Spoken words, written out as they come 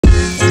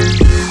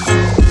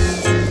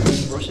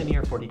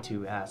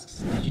Cat42 asks,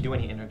 did you do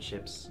any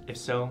internships? If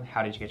so,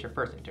 how did you get your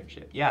first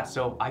internship? Yeah,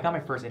 so I got my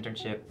first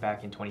internship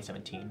back in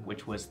 2017,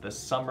 which was the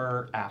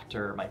summer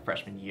after my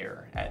freshman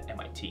year at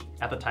MIT.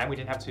 At the time, we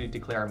didn't have to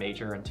declare our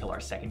major until our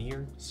second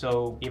year.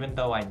 So even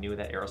though I knew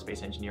that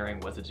aerospace engineering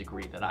was a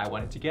degree that I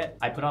wanted to get,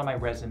 I put on my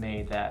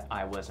resume that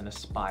I was an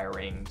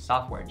aspiring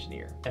software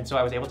engineer. And so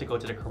I was able to go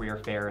to the career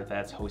fair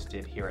that's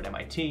hosted here at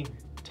MIT,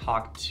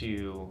 talk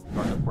to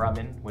Northrop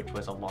Grumman, which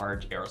was a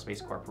large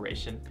aerospace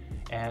corporation,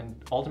 and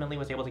ultimately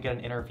was able to get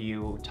an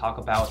interview, talk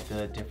about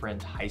the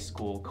different high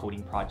school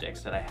coding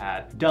projects that I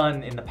had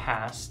done in the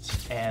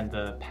past and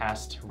the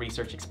past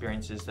research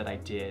experiences that I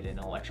did in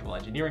an electrical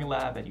engineering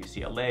lab at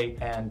UCLA,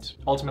 and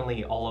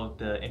ultimately all of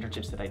the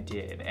internships that I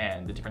did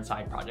and the different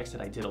side projects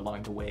that I did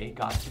along the way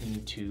got me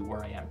to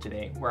where I am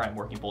today, where I'm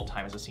working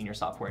full-time as a senior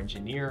software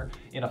engineer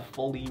in a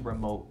fully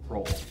remote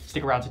role.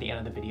 Stick around to the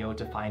end of the video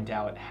to find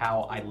out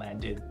how I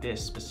landed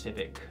this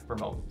specific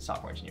remote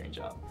software engineering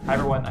job. Hi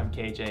everyone, I'm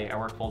KJ. I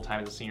work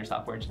full-time as a senior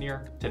software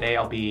engineer. Today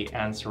I'll be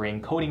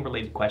answering coding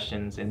related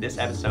questions in this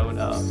episode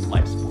of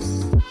Life Support.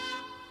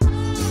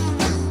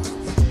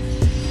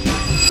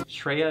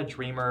 Shreya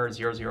Dreamer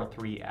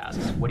 003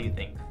 asks, what do you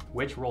think?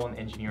 Which role in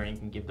engineering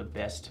can give the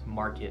best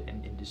market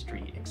and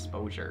industry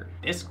exposure?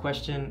 This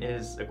question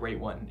is a great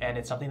one, and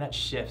it's something that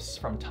shifts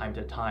from time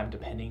to time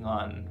depending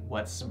on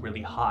what's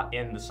really hot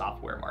in the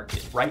software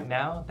market. Right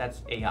now,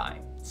 that's AI.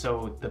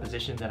 So the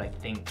position that I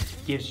think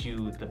gives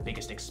you the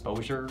biggest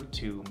exposure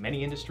to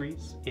many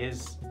industries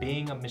is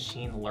being a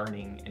machine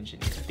learning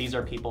engineer. These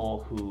are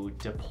people who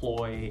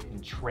deploy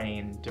and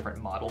train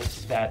different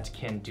models that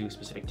can do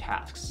specific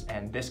tasks.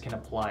 And this can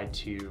apply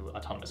to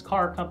autonomous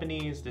car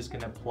companies. This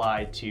can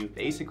apply to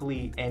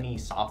basically any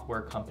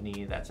software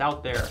company that's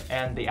out there.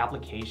 And the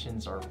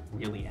applications are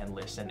really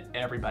endless and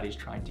everybody's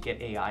trying to get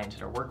AI into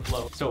their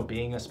workflow. So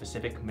being a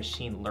specific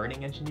machine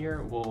learning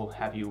engineer will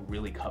have you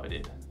really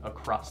coveted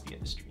across the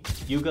industry.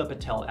 Yuga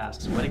Patel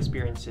asks, what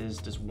experiences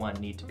does one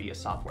need to be a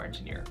software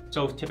engineer?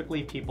 So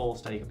typically people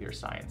study computer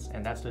science,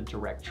 and that's the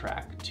direct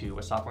track to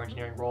a software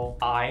engineering role.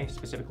 I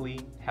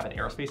specifically have an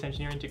aerospace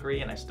engineering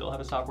degree, and I still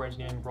have a software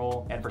engineering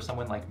role. And for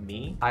someone like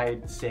me,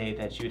 I'd say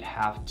that you'd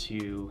have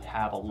to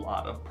have a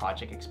lot of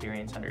project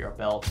experience under your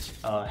belt,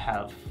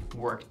 have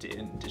worked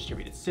in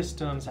distributed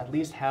systems, at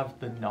least have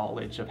the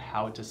knowledge of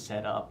how to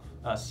set up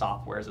a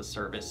software as a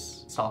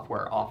service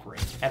software offering.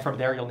 And from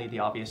there, you'll need the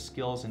obvious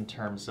skills in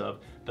terms of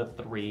the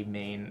three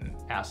main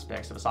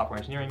aspects of a software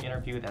engineering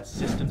interview. That's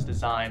systems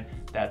design,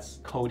 that's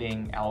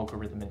coding,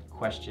 algorithmic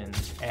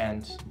questions,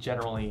 and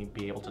generally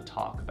be able to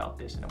talk about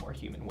this in a more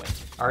human way.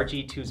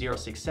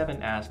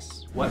 RG2067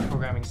 asks, what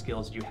programming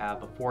skills did you have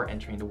before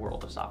entering the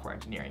world of software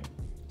engineering?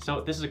 So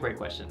this is a great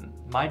question.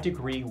 My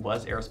degree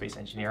was aerospace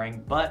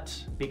engineering,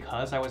 but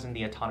because I was in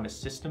the autonomous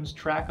systems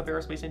track of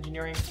aerospace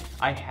engineering,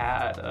 I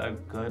had a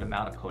good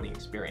amount of coding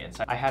experience.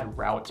 I had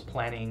route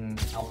planning,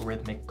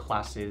 algorithmic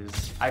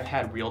classes. I've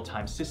had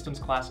real-time systems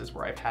classes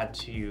where I've had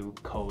to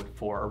code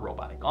for a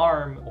robotic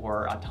arm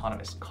or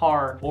autonomous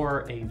car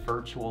or a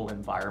virtual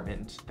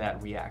environment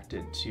that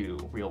reacted to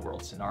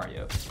real-world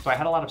scenarios. So I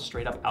had a lot of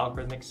straight-up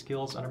algorithmic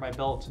skills under my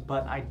belt,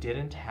 but I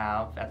didn't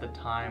have at the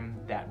time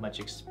that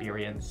much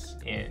experience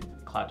in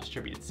cloud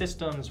distributed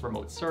systems,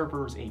 remote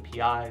servers,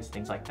 APIs,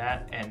 things like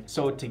that. And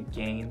so to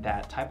gain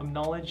that type of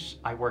knowledge,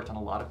 I worked on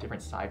a lot of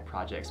different side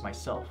projects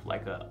myself,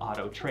 like an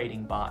auto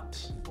trading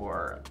bot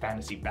or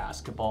fantasy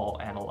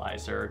basketball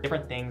analyzer,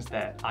 different things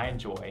that I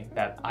enjoy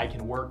that I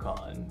can work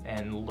on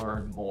and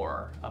learn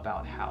more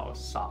about how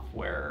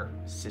software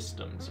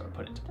systems are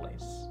put into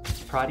place.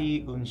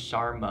 Prati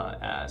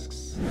Unsharma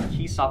asks,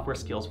 key software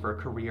skills for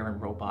a career in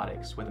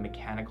robotics with a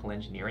mechanical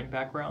engineering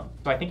background.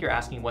 So I think you're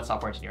asking what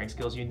software engineering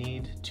skills you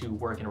need to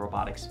work in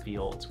robotics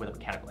fields with a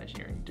mechanical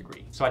engineering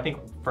degree. So I think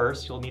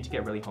first you'll need to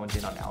get really honed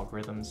in on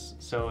algorithms.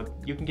 So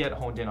you can get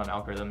honed in on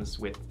algorithms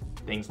with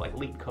things like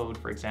leak code,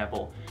 for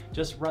example.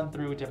 Just run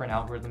through different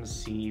algorithms,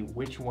 see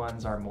which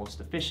ones are most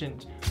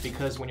efficient,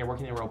 because when you're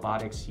working in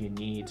robotics, you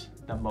need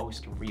the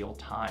most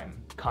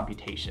real-time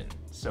computation.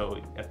 So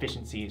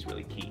efficiency is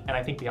really key. And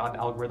I think beyond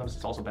algorithms,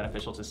 it's also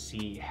beneficial to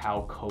see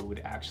how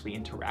code actually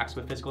interacts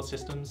with physical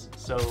systems.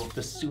 So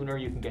the sooner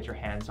you can get your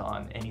hands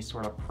on any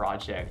sort of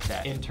project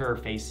that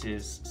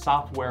interfaces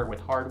software with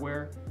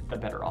hardware, the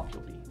better off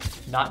you'll be.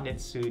 Not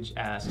Nitsuj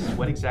asks,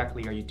 what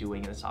exactly are you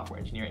doing in the software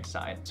engineering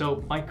side?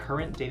 So my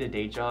current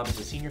day-to-day job is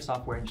a senior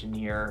software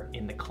engineer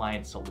in the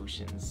client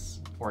solutions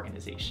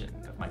organization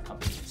of my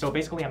company. So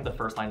basically I'm the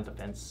first line of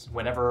defense.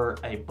 Whenever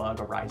a bug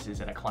arises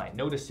and a client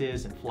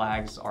notices and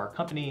flags our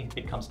company,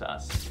 it comes to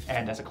us.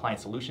 And as a client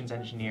solutions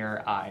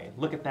engineer, I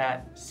look at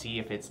that, see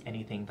if it's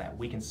anything that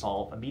we can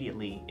solve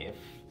immediately if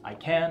I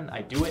can,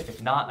 I do it.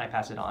 If not, I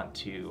pass it on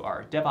to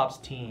our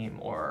DevOps team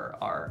or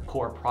our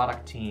core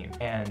product team,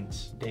 and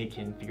they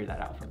can figure that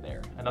out from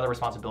there. Another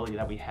responsibility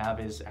that we have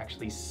is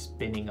actually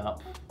spinning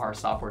up our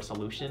software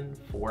solution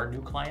for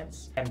new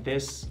clients. And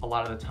this, a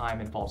lot of the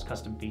time, involves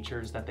custom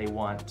features that they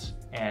want,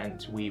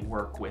 and we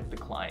work with the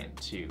client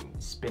to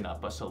spin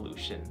up a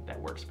solution that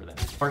works for them.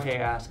 Jorge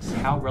asks,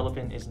 how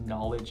relevant is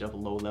knowledge of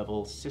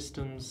low-level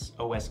systems,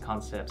 OS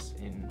concepts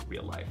in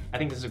real life? I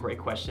think this is a great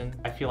question.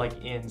 I feel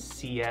like in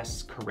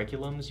CS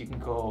curriculums, you can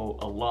go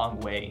a long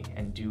way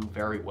and do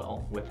very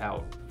well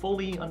without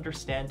fully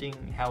understanding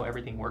how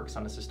everything works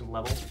on a system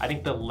level. I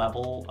think the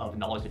level of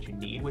knowledge that you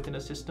need within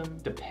a system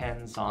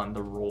depends on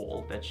the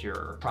role that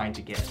you're trying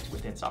to get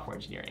within software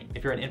engineering.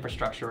 If you're an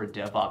infrastructure or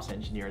DevOps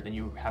engineer, then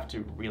you have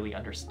to really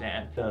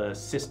understand the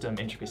system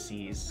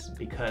intricacies,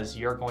 because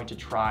you're going to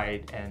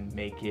try and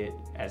make it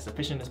as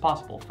efficient as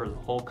possible for the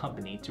whole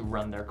company to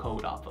run their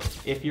code off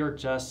of. If you're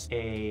just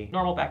a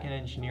normal backend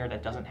engineer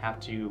that doesn't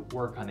have to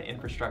work on the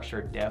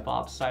infrastructure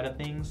DevOps side of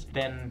things,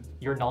 then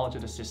your knowledge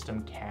of the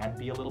system can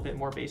be a little bit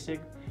more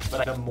basic.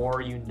 But the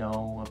more you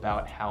know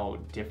about how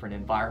different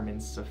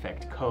environments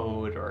affect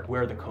code, or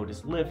where the code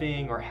is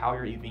living, or how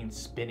you're even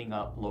spinning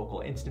up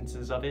local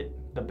instances of it,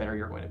 the better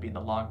you're going to be in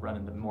the long run,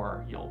 and the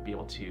more you'll be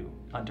able to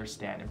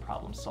understand and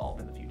problem solve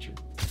in the future.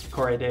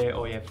 Korede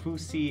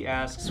Oyefusi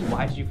asks,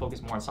 why did you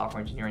focus more on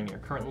software engineering in your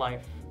current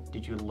life?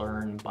 Did you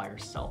learn by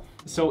yourself?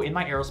 So in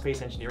my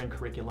aerospace engineering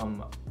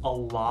curriculum, a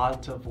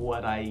lot of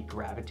what I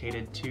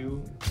gravitated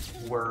to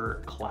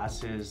were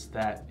classes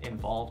that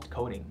involved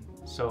coding.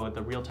 So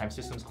the real-time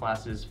systems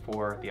classes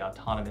for the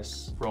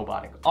autonomous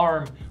robotic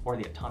arm, or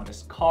the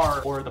autonomous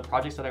car, or the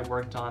projects that I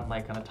worked on,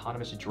 like an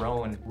autonomous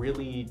drone,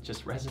 really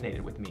just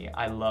resonated with me.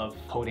 I love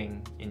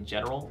coding in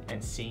general,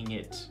 and seeing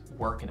it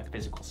work in a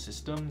physical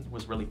system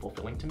was really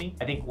fulfilling to me.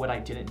 I think what I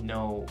didn't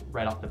know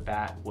right off the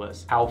bat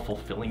was how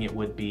fulfilling it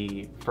would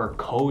be for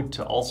code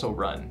to also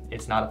run.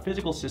 It's not a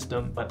physical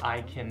system, but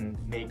I can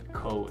make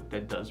code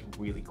that does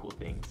really cool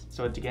things.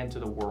 So to get into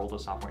the world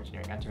of software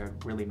engineering, I had to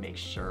really make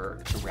sure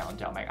to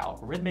round out my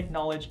algorithmic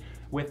knowledge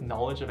with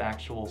knowledge of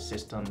actual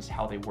systems,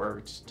 how they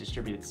worked,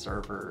 distributed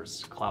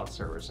servers, cloud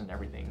servers, and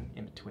everything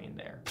in between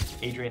there.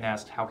 Adrian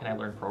asked, how can I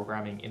learn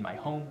programming in my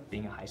home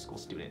being a high school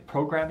student?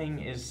 Programming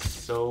is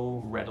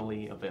so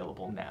readily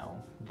available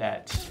now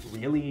that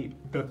really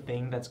the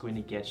thing that's going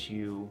to get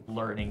you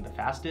learning the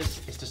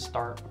fastest is to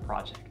start a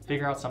project.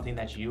 Figure out something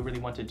that you really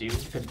want to do.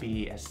 It could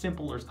be as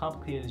simple or as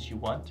complicated as you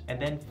want,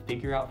 and then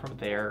figure out from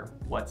there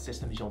what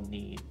systems you'll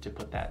need to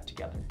put that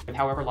together. With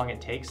however long it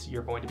takes,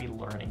 you're going to be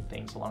learning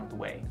things along the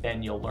way.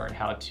 Then you'll learn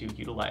how to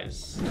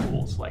utilize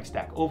tools like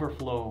Stack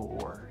Overflow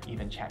or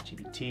even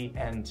ChatGPT,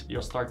 and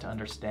you'll start to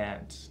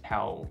understand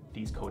how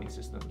these coding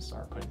systems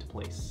are put into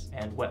place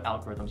and what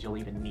algorithms you'll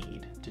even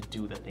need to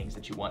do the things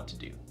that you want to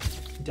do.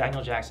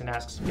 Daniel Jackson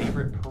asks,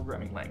 favorite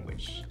programming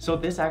language? So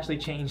this actually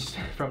changed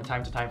from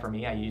time to time for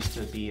me. I used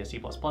to be a C++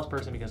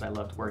 person because I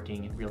loved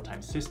working in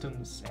real-time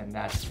systems, and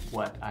that's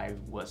what I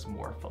was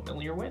more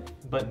familiar with.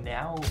 But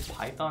now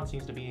Python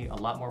seems to be a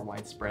lot more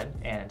widespread,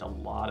 and a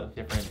lot of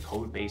different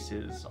code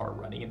bases are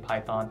running in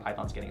Python.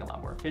 Python's getting a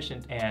lot more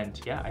efficient, and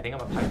yeah, I think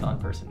I'm a Python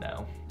person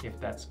now. If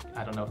that's,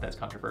 I don't know if that's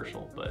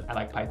controversial, but I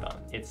like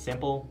Python. It's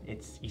simple,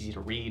 it's easy to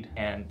read,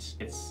 and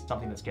it's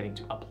something that's getting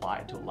to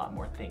apply to a lot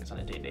more things on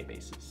a day-to-day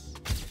basis.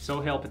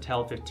 Sohail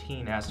Patel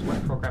 15 asks,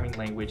 what programming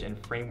language and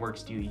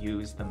frameworks do you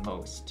use the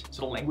most?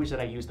 So the language that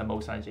I use the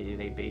most on a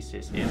day-to-day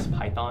basis is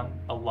Python.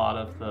 A lot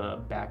of the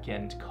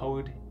back-end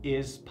code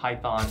is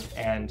Python,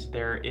 and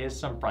there is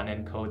some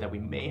front-end code that we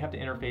may have to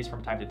interface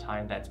from time to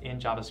time that's in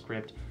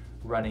JavaScript,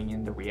 running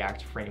in the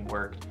React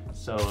framework.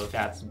 So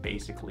that's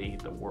basically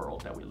the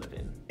world that we live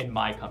in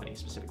my company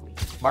specifically.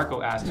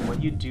 Marco asked, what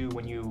do you do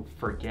when you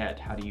forget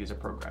how to use a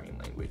programming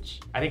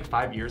language? I think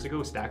 5 years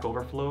ago, Stack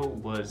Overflow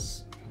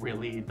was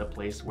really the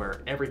place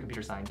where every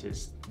computer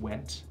scientist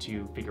went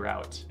to figure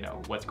out,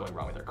 what's going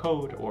wrong with their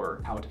code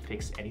or how to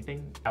fix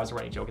anything. I was a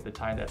running joke at the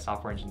time that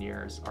software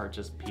engineers are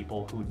just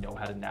people who know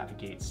how to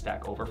navigate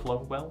Stack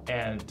Overflow well,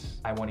 and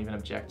I won't even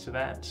object to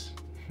that,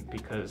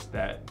 because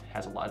that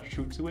has a lot of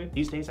truth to it.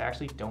 These days, I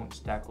actually don't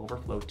Stack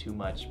Overflow too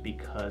much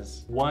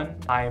because, one,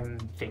 I'm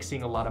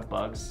fixing a lot of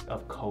bugs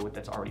of code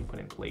that's already put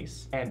in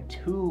place. And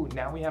two,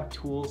 now we have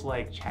tools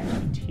like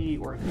ChatGPT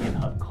or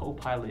GitHub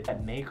Copilot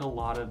that make a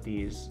lot of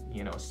these,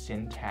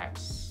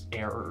 syntax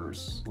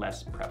errors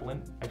less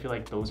prevalent. I feel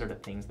like those are the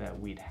things that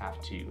we'd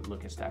have to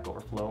look at Stack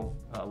Overflow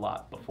a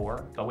lot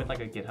before. But with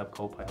like a GitHub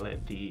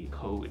Copilot, the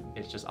code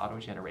is just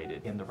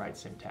auto-generated in the right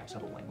syntax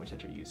of the language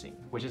that you're using,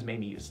 which has made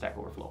me use Stack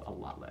Overflow a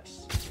lot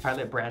less.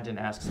 Pilot Brandon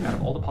asks, out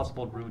of all the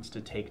possible routes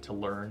to take to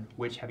learn,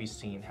 which have you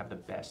seen have the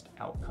best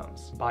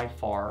outcomes? By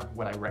far,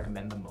 what I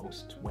recommend the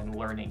most when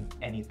learning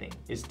anything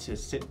is to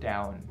sit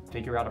down,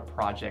 figure out a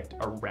project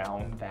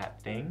around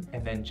that thing,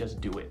 and then just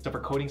do it. So for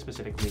coding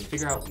specifically,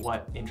 figure out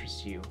what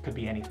interests you. Could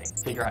be anything.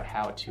 Figure out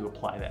how to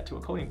apply that to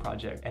a coding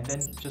project, and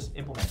then just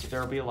implement it.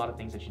 There will be a lot of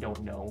things that you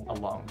don't know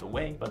along the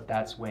way, but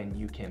that's when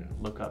you can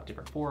look up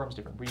different forums,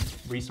 different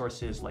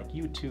resources like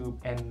YouTube,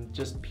 and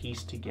just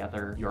piece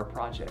together your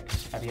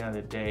project. At the end of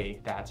the day,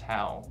 that's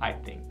how I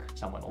think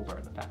someone will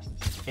learn the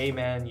fastest.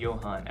 Amen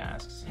Johan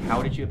asks,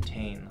 how did you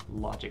obtain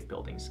logic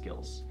building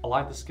skills? A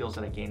lot of the skills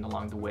that I gained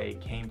along the way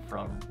came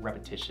from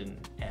repetition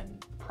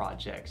and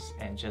projects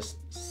and just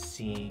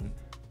seeing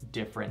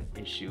different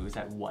issues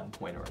at one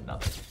point or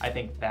another. I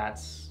think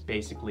that's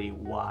basically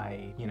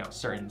why,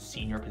 certain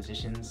senior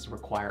positions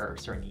require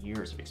certain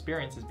years of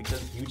experience, is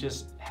because you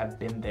just have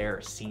been there,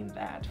 seen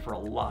that for a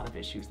lot of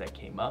issues that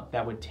came up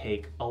that would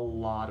take a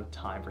lot of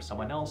time for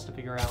someone else to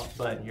figure out,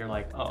 but you're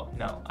like, oh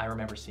no, I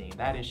remember seeing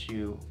that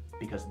issue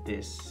because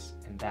this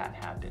and that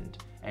happened,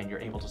 and you're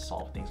able to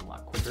solve things a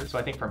lot quicker. So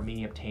I think for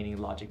me, obtaining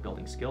logic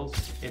building skills,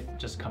 it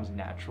just comes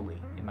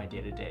naturally in my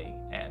day-to-day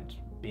and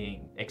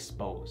being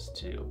exposed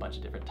to a bunch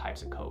of different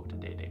types of code on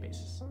a day-to-day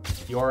basis.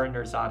 Your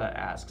Nerzada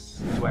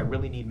asks, do I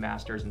really need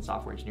masters in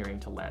software engineering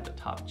to land a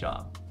top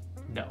job?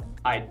 No.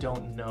 I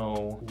don't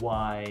know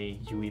why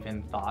you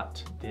even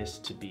thought this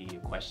to be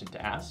a question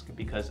to ask,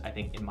 because I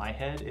think in my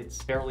head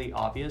it's fairly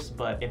obvious,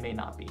 but it may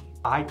not be.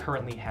 I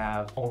currently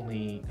have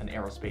only an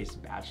aerospace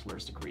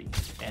bachelor's degree,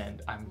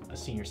 and I'm a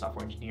senior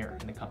software engineer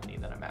in the company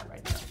that I'm at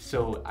right now.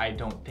 So I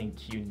don't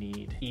think you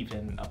need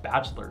even a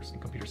bachelor's in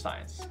computer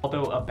science.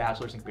 Although a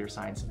bachelor's in computer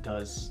science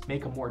does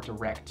make a more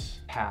direct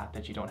path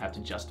that you don't have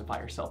to justify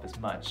yourself as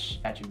much,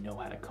 that you know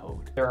how to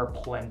code. There are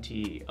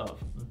plenty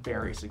of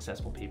very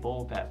successful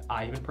people that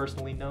I even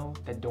personally know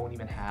that don't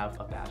even have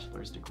a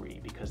bachelor's degree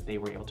because they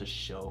were able to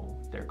show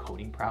their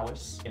coding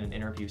prowess in an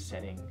interview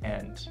setting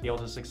and be able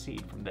to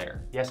succeed from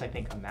there. Yes, I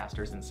think a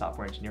master's in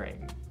software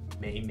engineering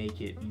may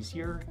make it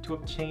easier to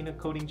obtain a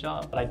coding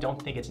job, but I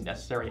don't think it's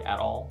necessary at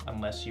all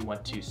unless you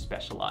want to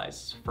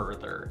specialize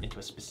further into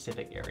a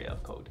specific area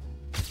of code.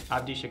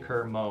 Abdi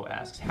Shakur Mo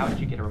asks, how did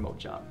you get a remote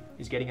job?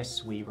 Is getting a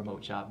SWE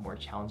remote job more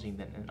challenging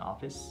than an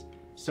office?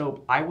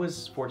 So I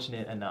was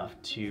fortunate enough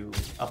to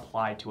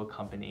apply to a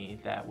company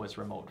that was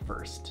remote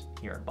first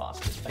here in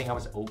Boston. I think I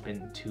was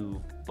open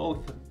to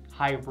both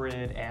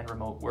hybrid and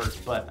remote work,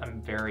 but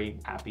I'm very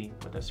happy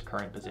with this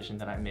current position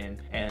that I'm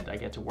in, and I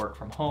get to work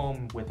from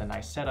home with a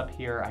nice setup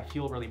here. I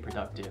feel really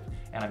productive,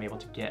 and I'm able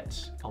to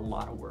get a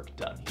lot of work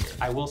done here.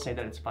 I will say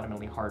that it's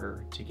fundamentally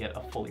harder to get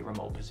a fully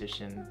remote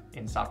position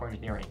in software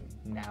engineering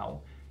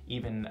now,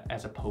 even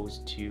as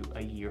opposed to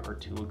a year or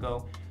two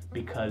ago,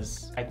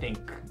 because I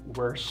think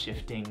we're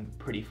shifting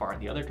pretty far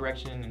in the other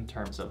direction in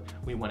terms of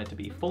we want it to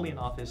be fully in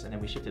office, and then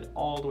we shifted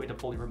all the way to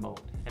fully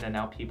remote, and then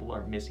now people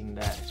are missing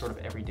that sort of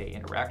everyday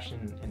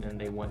interaction, and then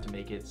they want to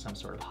make it some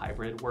sort of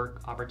hybrid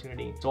work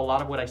opportunity. So a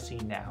lot of what I see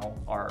now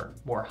are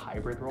more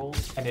hybrid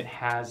roles, and it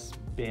has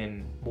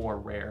been more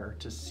rare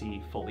to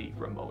see fully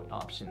remote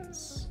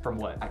options from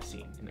what I've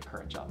seen in the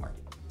current job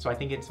market. So I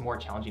think it's more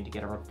challenging to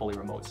get a fully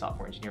remote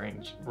software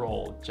engineering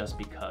role just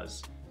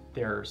because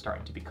they're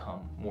starting to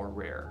become more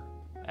rare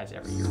as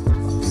every year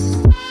goes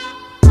by.